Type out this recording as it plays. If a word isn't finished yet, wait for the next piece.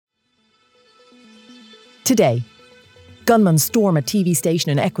Today, gunmen storm a TV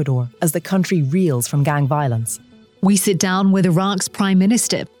station in Ecuador as the country reels from gang violence. We sit down with Iraq's Prime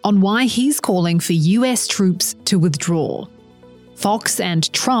Minister on why he's calling for US troops to withdraw. Fox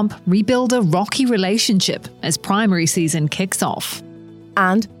and Trump rebuild a rocky relationship as primary season kicks off.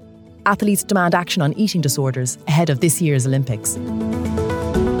 And athletes demand action on eating disorders ahead of this year's Olympics.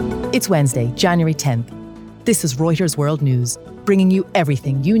 It's Wednesday, January 10th. This is Reuters World News, bringing you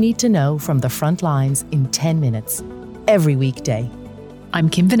everything you need to know from the front lines in 10 minutes, every weekday. I'm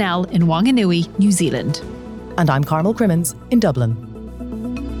Kim Vanel in Wanganui, New Zealand. And I'm Carmel Crimmins in Dublin.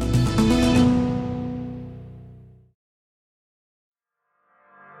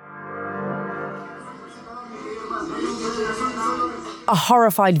 A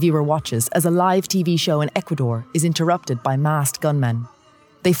horrified viewer watches as a live TV show in Ecuador is interrupted by masked gunmen.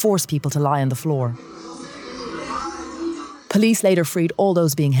 They force people to lie on the floor. Police later freed all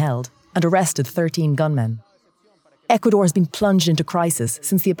those being held and arrested 13 gunmen. Ecuador has been plunged into crisis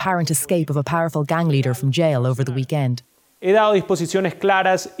since the apparent escape of a powerful gang leader from jail over the weekend. On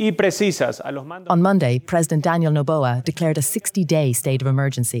Monday, President Daniel Noboa declared a 60-day state of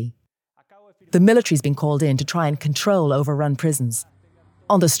emergency. The military's been called in to try and control overrun prisons.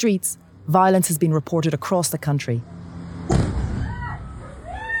 On the streets, violence has been reported across the country.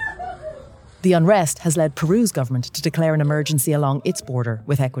 The unrest has led Peru's government to declare an emergency along its border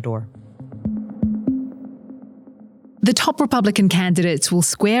with Ecuador. The top Republican candidates will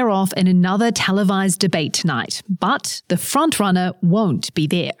square off in another televised debate tonight, but the frontrunner won't be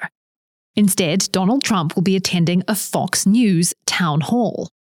there. Instead, Donald Trump will be attending a Fox News town hall.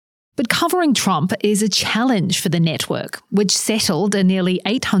 But covering Trump is a challenge for the network, which settled a nearly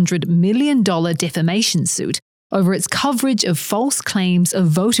 $800 million defamation suit over its coverage of false claims of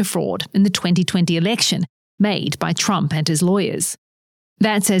voter fraud in the 2020 election made by Trump and his lawyers.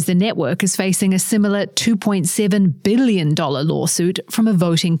 That says the network is facing a similar $2.7 billion lawsuit from a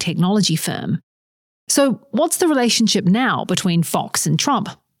voting technology firm. So what's the relationship now between Fox and Trump?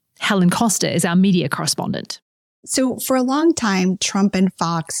 Helen Costa is our media correspondent. So for a long time, Trump and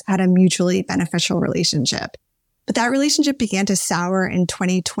Fox had a mutually beneficial relationship. But that relationship began to sour in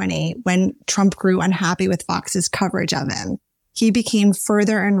 2020 when Trump grew unhappy with Fox's coverage of him. He became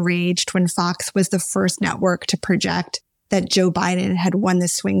further enraged when Fox was the first network to project that Joe Biden had won the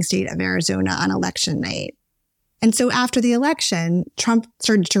swing state of Arizona on election night. And so after the election, Trump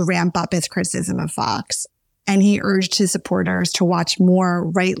started to ramp up his criticism of Fox. And he urged his supporters to watch more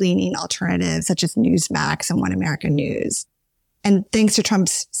right-leaning alternatives such as Newsmax and One American News. And thanks to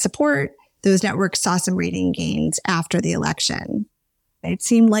Trump's support, those networks saw some rating gains after the election. It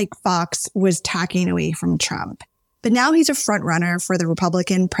seemed like Fox was tacking away from Trump. But now he's a frontrunner for the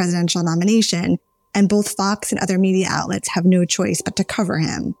Republican presidential nomination, and both Fox and other media outlets have no choice but to cover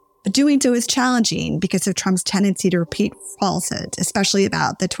him. But doing so is challenging because of Trump's tendency to repeat falsehoods, especially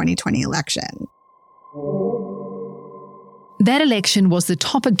about the 2020 election. That election was the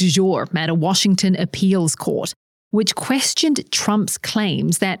topic du jour at a Washington appeals court, which questioned Trump's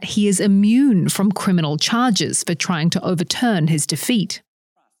claims that he is immune from criminal charges for trying to overturn his defeat.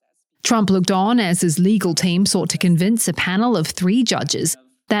 Trump looked on as his legal team sought to convince a panel of 3 judges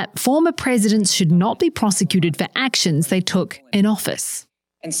that former presidents should not be prosecuted for actions they took in office.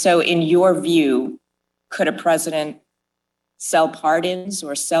 And so in your view, could a president sell pardons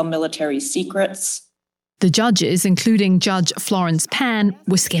or sell military secrets? The judges, including Judge Florence Pan,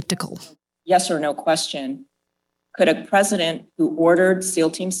 were skeptical. Yes or no question. Could a president who ordered SEAL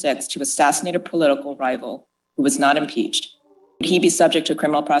Team 6 to assassinate a political rival who was not impeached, would he be subject to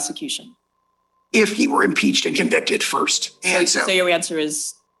criminal prosecution? If he were impeached and convicted first. And so your answer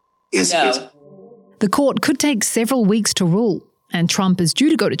is no. The court could take several weeks to rule, and Trump is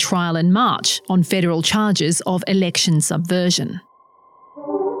due to go to trial in March on federal charges of election subversion.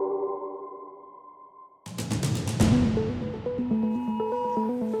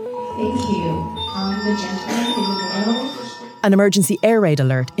 An emergency air raid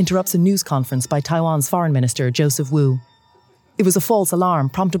alert interrupts a news conference by Taiwan's Foreign Minister Joseph Wu. It was a false alarm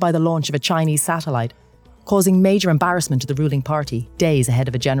prompted by the launch of a Chinese satellite, causing major embarrassment to the ruling party days ahead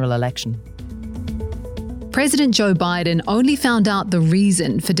of a general election. President Joe Biden only found out the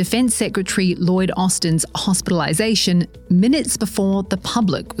reason for Defense Secretary Lloyd Austin's hospitalization minutes before the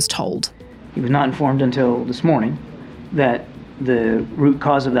public was told. He was not informed until this morning that the root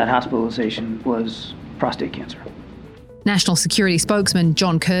cause of that hospitalization was prostate cancer. National Security spokesman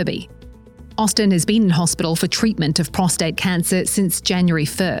John Kirby. Austin has been in hospital for treatment of prostate cancer since January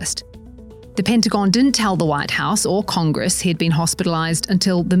 1st. The Pentagon didn't tell the White House or Congress he had been hospitalized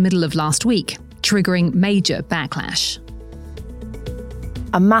until the middle of last week, triggering major backlash.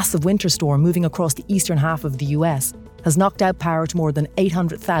 A massive winter storm moving across the eastern half of the US has knocked out power to more than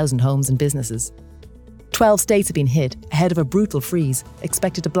 800,000 homes and businesses. 12 states have been hit ahead of a brutal freeze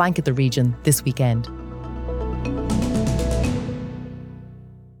expected to blanket the region this weekend.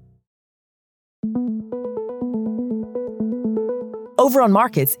 Over on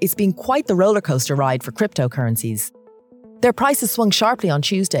markets, it's been quite the rollercoaster ride for cryptocurrencies. Their prices swung sharply on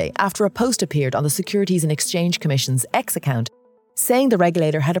Tuesday after a post appeared on the Securities and Exchange Commission's X account saying the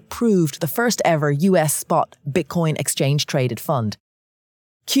regulator had approved the first ever US spot Bitcoin exchange traded fund.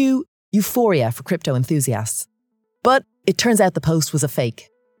 Cue euphoria for crypto enthusiasts. But it turns out the post was a fake.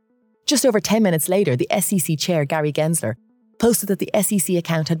 Just over 10 minutes later, the SEC chair, Gary Gensler, posted that the SEC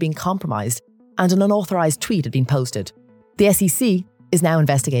account had been compromised and an unauthorised tweet had been posted. The SEC is now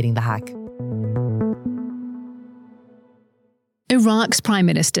investigating the hack. Iraq's Prime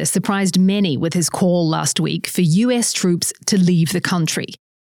Minister surprised many with his call last week for US troops to leave the country.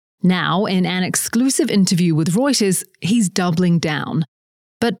 Now, in an exclusive interview with Reuters, he's doubling down.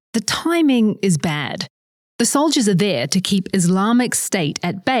 But the timing is bad. The soldiers are there to keep Islamic State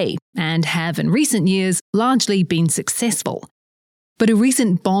at bay and have in recent years largely been successful. But a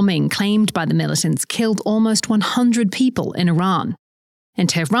recent bombing claimed by the militants killed almost 100 people in Iran. And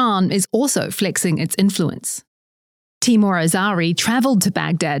Tehran is also flexing its influence. Timur Azari travelled to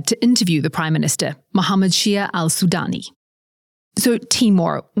Baghdad to interview the Prime Minister, Mohammed Shia al-Sudani. So,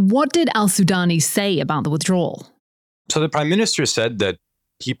 Timur, what did al-Sudani say about the withdrawal? So the Prime Minister said that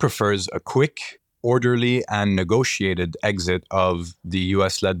he prefers a quick, orderly and negotiated exit of the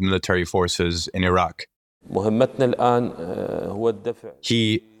US-led military forces in Iraq.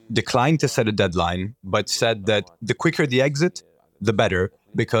 He declined to set a deadline, but said that the quicker the exit, the better,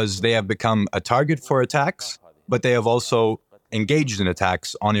 because they have become a target for attacks, but they have also engaged in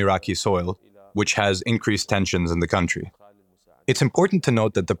attacks on Iraqi soil, which has increased tensions in the country. It's important to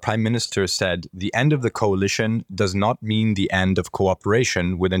note that the Prime Minister said the end of the coalition does not mean the end of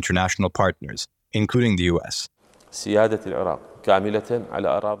cooperation with international partners, including the US.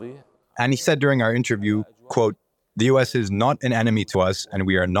 And he said during our interview, quote, "The US is not an enemy to us and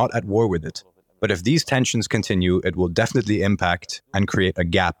we are not at war with it. But if these tensions continue, it will definitely impact and create a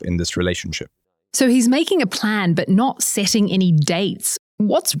gap in this relationship." So he's making a plan but not setting any dates.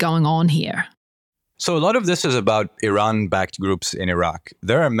 What's going on here? So a lot of this is about Iran-backed groups in Iraq.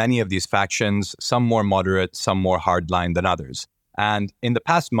 There are many of these factions, some more moderate, some more hardline than others. And in the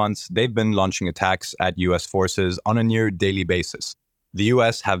past months, they've been launching attacks at US forces on a near daily basis. The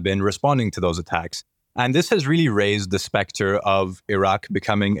US have been responding to those attacks. And this has really raised the specter of Iraq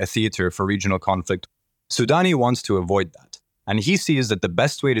becoming a theater for regional conflict. Sudani wants to avoid that. And he sees that the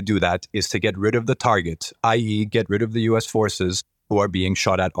best way to do that is to get rid of the target, i.e. get rid of the US forces who are being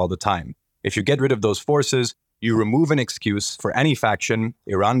shot at all the time. If you get rid of those forces, you remove an excuse for any faction,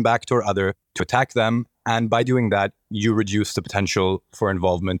 Iran-backed or other, to attack them. And by doing that, you reduce the potential for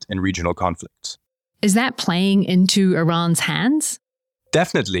involvement in regional conflicts. Is that playing into Iran's hands?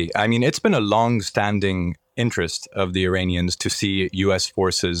 Definitely. I mean, it's been a long-standing interest of the Iranians to see US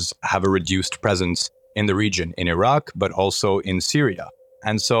forces have a reduced presence in the region, in Iraq, but also in Syria.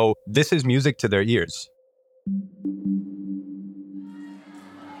 And so this is music to their ears.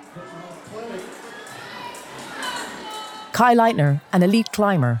 Kai Leitner, an elite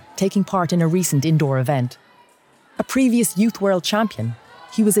climber, taking part in a recent indoor event. A previous youth world champion,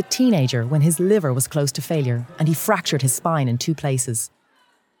 he was a teenager when his liver was close to failure and he fractured his spine in 2 places.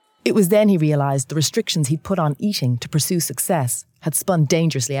 It was then he realised the restrictions he'd put on eating to pursue success had spun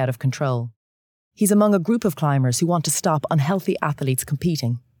dangerously out of control. He's among a group of climbers who want to stop unhealthy athletes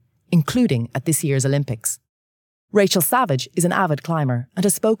competing, including at this year's Olympics. Rachel Savage is an avid climber and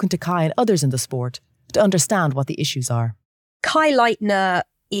has spoken to Kai and others in the sport to understand what the issues are. Kai Leitner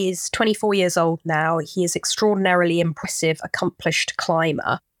is 24 years old now. He is extraordinarily impressive, accomplished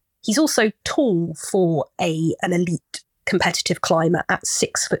climber. He's also tall for an elite competitive climber at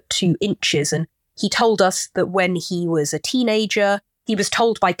 6'2". And he told us that when he was a teenager, he was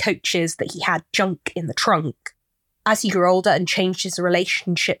told by coaches that he had junk in the trunk. As he grew older and changed his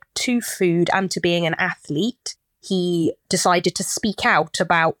relationship to food and to being an athlete, he decided to speak out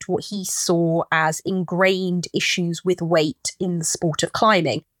about what he saw as ingrained issues with weight in the sport of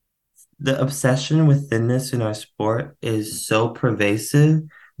climbing. The obsession with thinness in our sport is so pervasive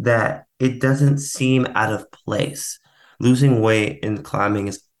that it doesn't seem out of place. Losing weight in climbing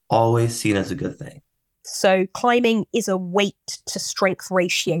is always seen as a good thing. So climbing is a weight to strength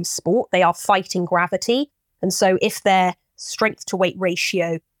ratio sport. They are fighting gravity. And so if their strength to weight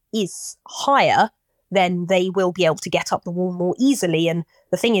ratio is higher, then they will be able to get up the wall more easily. And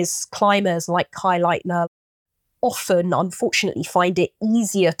the thing is, climbers like Kai Leitner, often, unfortunately, find it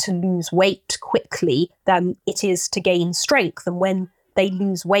easier to lose weight quickly than it is to gain strength. And when they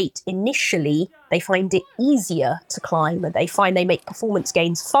lose weight initially, they find it easier to climb, and they find they make performance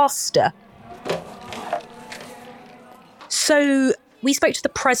gains faster. So we spoke to the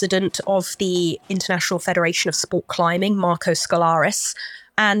president of the International Federation of Sport Climbing, Marco Skolaris,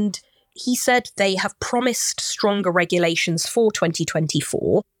 and he said they have promised stronger regulations for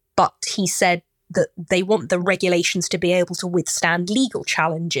 2024, but he said that they want the regulations to be able to withstand legal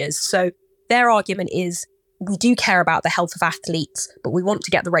challenges. So their argument is, we do care about the health of athletes, but we want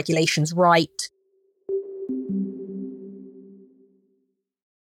to get the regulations right.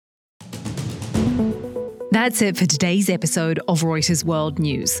 That's it for today's episode of Reuters World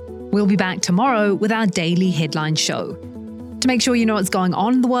News. We'll be back tomorrow with our daily headline show. To make sure you know what's going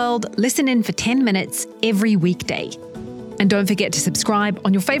on in the world, listen in for 10 minutes every weekday. And don't forget to subscribe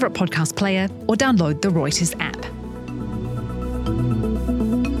on your favourite podcast player or download the Reuters app.